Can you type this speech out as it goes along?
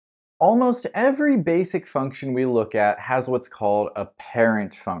Almost every basic function we look at has what's called a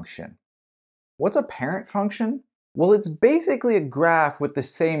parent function. What's a parent function? Well, it's basically a graph with the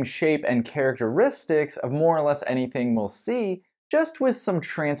same shape and characteristics of more or less anything we'll see, just with some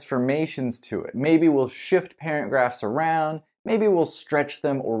transformations to it. Maybe we'll shift parent graphs around, maybe we'll stretch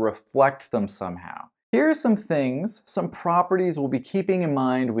them or reflect them somehow. Here are some things, some properties we'll be keeping in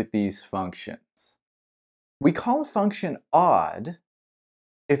mind with these functions. We call a function odd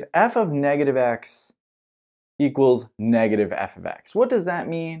if f of negative x equals negative f of x. What does that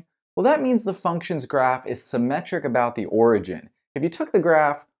mean? Well, that means the function's graph is symmetric about the origin. If you took the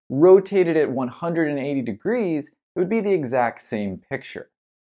graph, rotated it 180 degrees, it would be the exact same picture.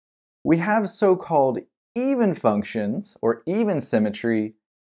 We have so-called even functions, or even symmetry,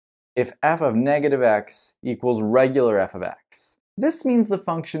 if f of negative x equals regular f of x. This means the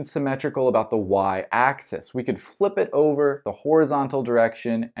function's symmetrical about the y-axis. We could flip it over the horizontal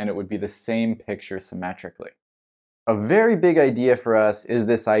direction and it would be the same picture symmetrically. A very big idea for us is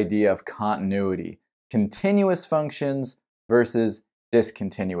this idea of continuity. Continuous functions versus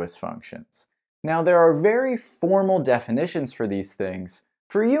discontinuous functions. Now there are very formal definitions for these things.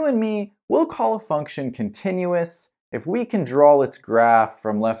 For you and me, we'll call a function continuous if we can draw its graph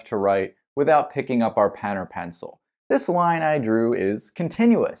from left to right without picking up our pen or pencil. This line I drew is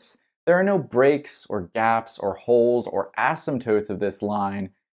continuous. There are no breaks or gaps or holes or asymptotes of this line.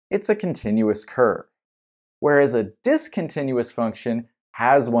 It's a continuous curve. Whereas a discontinuous function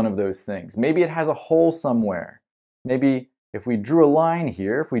has one of those things. Maybe it has a hole somewhere. Maybe if we drew a line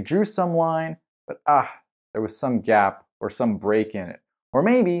here, if we drew some line, but there was some gap or some break in it. Or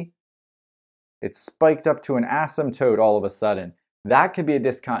maybe it spiked up to an asymptote all of a sudden. That could be a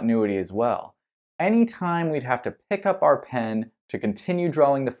discontinuity as well. Anytime we'd have to pick up our pen to continue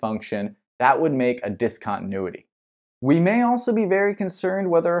drawing the function, that would make a discontinuity. We may also be very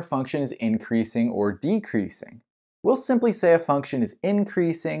concerned whether a function is increasing or decreasing. We'll simply say a function is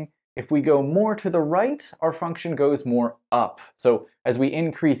increasing. If we go more to the right, our function goes more up. So as we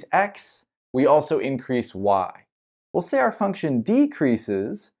increase x, we also increase y. We'll say our function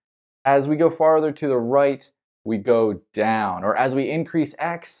decreases. As we go farther to the right, we go down. Or as we increase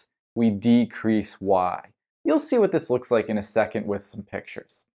x, we decrease y. You'll see what this looks like in a second with some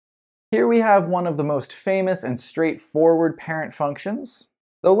pictures. Here we have one of the most famous and straightforward parent functions,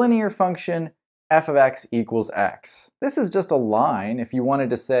 the linear function f of x equals x. This is just a line. If you wanted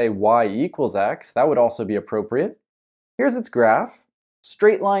to say y equals x, that would also be appropriate. Here's its graph.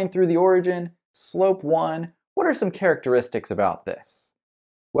 Straight line through the origin, slope 1. What are some characteristics about this?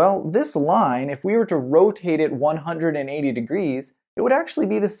 Well, this line, if we were to rotate it 180 degrees, it would actually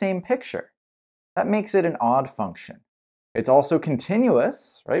be the same picture. That makes it an odd function. It's also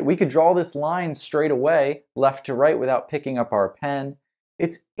continuous, right? We could draw this line straight away, left to right, without picking up our pen.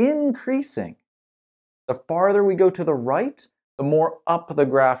 It's increasing. The farther we go to the right, the more up the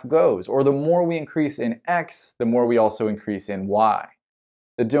graph goes, or the more we increase in x, the more we also increase in y.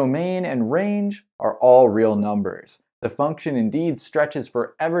 The domain and range are all real numbers. The function indeed stretches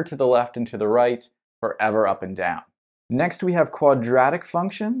forever to the left and to the right, forever up and down. Next we have quadratic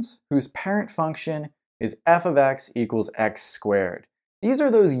functions, whose parent function is f of x equals x squared. These are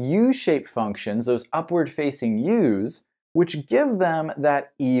those u-shaped functions, those upward-facing u's, which give them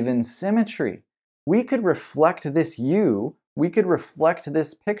that even symmetry. We could reflect this u, we could reflect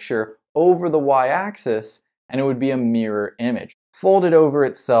this picture over the y-axis, and it would be a mirror image. Fold it over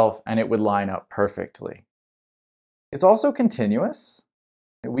itself, and it would line up perfectly. It's also continuous.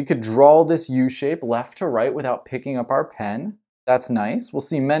 We could draw this u-shape left to right without picking up our pen. That's nice. We'll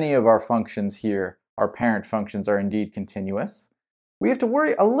see many of our functions here, our parent functions, are indeed continuous. We have to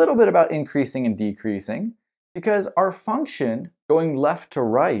worry a little bit about increasing and decreasing because our function going left to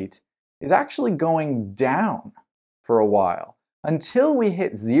right is actually going down for a while. Until we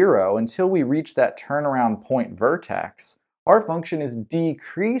hit 0, until we reach that turnaround point vertex, our function is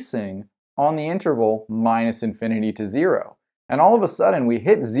decreasing on the interval minus infinity to 0. And all of a sudden we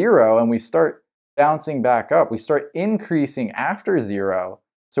hit 0 and we start bouncing back up. We start increasing after 0,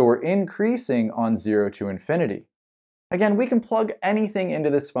 so we're increasing on 0 to infinity. Again, we can plug anything into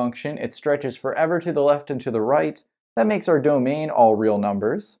this function. It stretches forever to the left and to the right. That makes our domain all real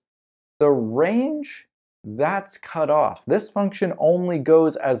numbers. The range, that's cut off. This function only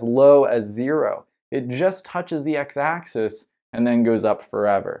goes as low as 0. It just touches the x-axis and then goes up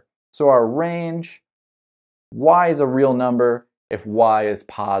forever. So our range, y is a real number if y is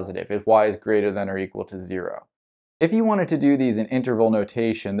positive, if y is greater than or equal to 0. If you wanted to do these in interval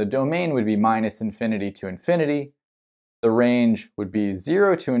notation, the domain would be minus infinity to infinity. The range would be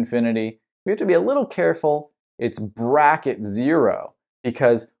 0 to infinity. We have to be a little careful. It's bracket 0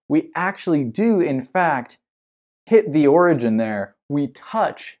 because we actually do, in fact, hit the origin there. We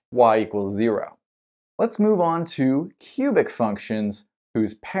touch y equals 0. Let's move on to cubic functions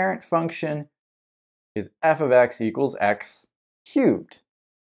whose parent function is f of x equals x cubed.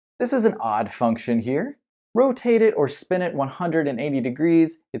 This is an odd function here. Rotate it or spin it 180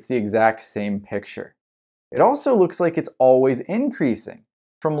 degrees, it's the exact same picture. It also looks like it's always increasing.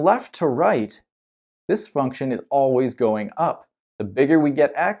 From left to right, this function is always going up. The bigger we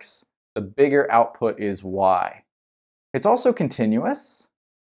get x, the bigger output is y. It's also continuous.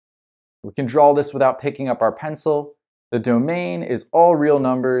 We can draw this without picking up our pencil. The domain is all real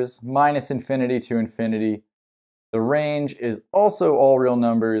numbers, minus infinity to infinity. The range is also all real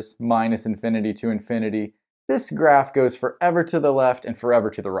numbers, minus infinity to infinity. This graph goes forever to the left and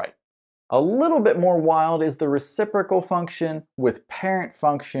forever to the right. A little bit more wild is the reciprocal function with parent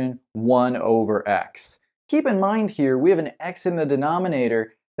function 1 over x. Keep in mind here, we have an x in the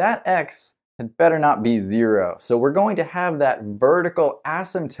denominator. That x had better not be 0. So we're going to have that vertical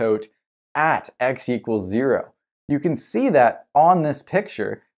asymptote at x equals 0. You can see that on this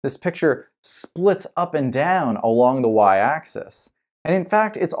picture. This picture splits up and down along the y-axis. And in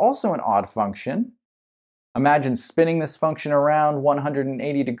fact, it's also an odd function. Imagine spinning this function around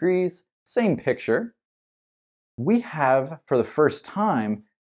 180 degrees, same picture. We have, for the first time,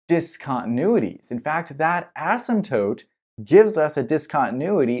 discontinuities. In fact, that asymptote gives us a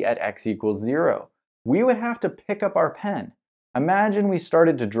discontinuity at x equals 0. We would have to pick up our pen. Imagine we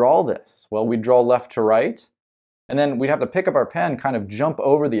started to draw this. Well, we'd draw left to right, and then we'd have to pick up our pen, kind of jump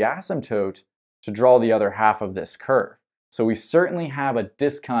over the asymptote to draw the other half of this curve. So we certainly have a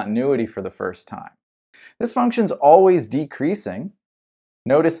discontinuity for the first time. This function's always decreasing.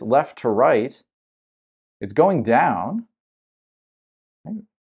 Notice left to right, it's going down.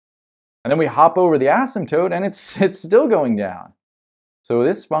 And then we hop over the asymptote and it's still going down. So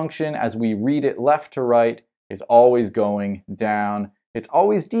this function, as we read it left to right, is always going down. It's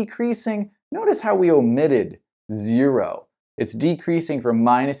always decreasing. Notice how we omitted 0. It's decreasing from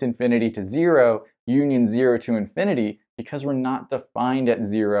minus infinity to 0, union 0 to infinity, because we're not defined at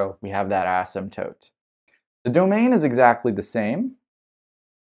 0. We have that asymptote. The domain is exactly the same.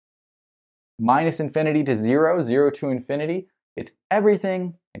 Minus infinity to 0, 0 to infinity. It's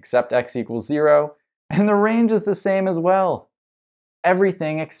everything except x equals 0. And the range is the same as well.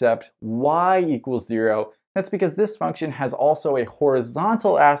 Everything except y equals 0. That's because this function has also a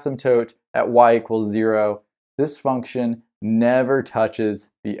horizontal asymptote at y equals 0. This function never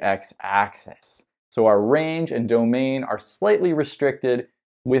touches the x-axis. So our range and domain are slightly restricted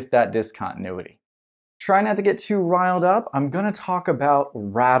with that discontinuity. Try not to get too riled up. I'm going to talk about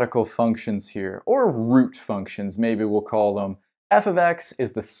radical functions here, or root functions, maybe we'll call them. F of x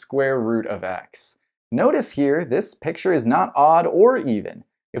is the square root of x. Notice here, this picture is not odd or even.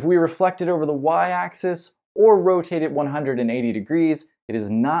 If we reflect it over the y-axis or rotate it 180 degrees, it is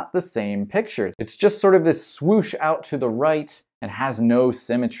not the same picture. It's just sort of this swoosh out to the right and has no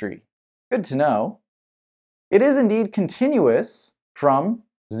symmetry. Good to know. It is indeed continuous from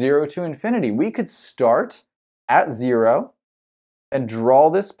 0 to infinity. We could start at 0 and draw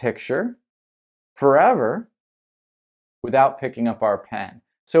this picture forever without picking up our pen.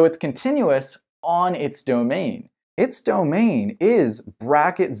 So it's continuous on its domain. Its domain is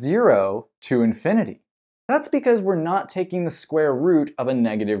bracket 0 to infinity. That's because we're not taking the square root of a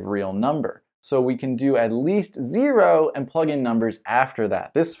negative real number. So we can do at least 0 and plug in numbers after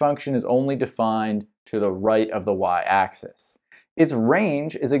that. This function is only defined to the right of the y-axis. Its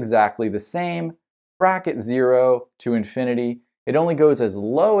range is exactly the same, bracket 0 to infinity. It only goes as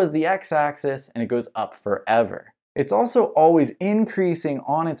low as the x-axis and it goes up forever. It's also always increasing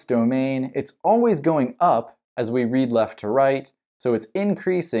on its domain. It's always going up as we read left to right, so it's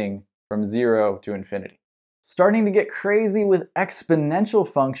increasing from 0 to infinity. Starting to get crazy with exponential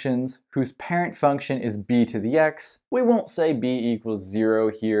functions whose parent function is b to the x. We won't say b equals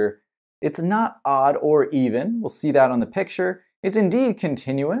 0 here. It's not odd or even. We'll see that on the picture. It's indeed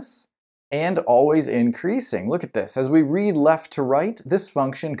continuous and always increasing. Look at this. As we read left to right, this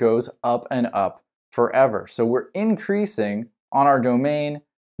function goes up and up forever. So we're increasing on our domain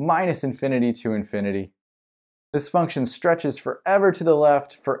minus infinity to infinity. This function stretches forever to the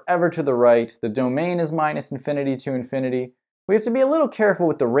left, forever to the right. The domain is minus infinity to infinity. We have to be a little careful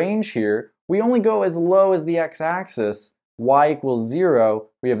with the range here. We only go as low as the x-axis. Y equals 0.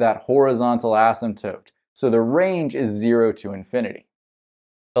 We have that horizontal asymptote. So the range is 0 to infinity.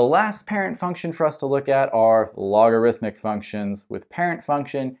 The last parent function for us to look at are logarithmic functions with parent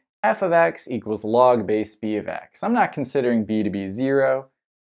function f of x equals log base b of x. I'm not considering b to be 0.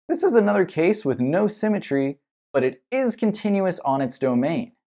 This is another case with no symmetry, but it is continuous on its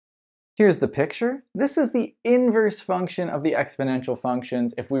domain. Here's the picture. This is the inverse function of the exponential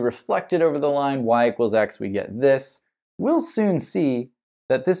functions. If we reflect it over the line y equals x, we get this. We'll soon see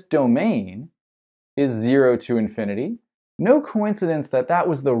that this domain is 0 to infinity. No coincidence that that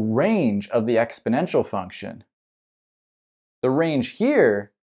was the range of the exponential function. The range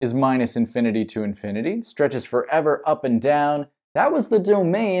here is minus infinity to infinity, stretches forever up and down. That was the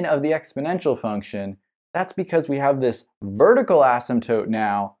domain of the exponential function. That's because we have this vertical asymptote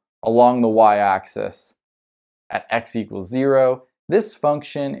now along the y-axis. At x equals 0, this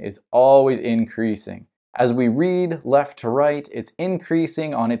function is always increasing. As we read left to right, it's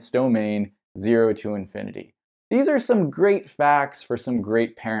increasing on its domain 0 to infinity. These are some great facts for some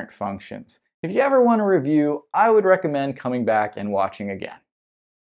great parent functions. If you ever want to review, I would recommend coming back and watching again.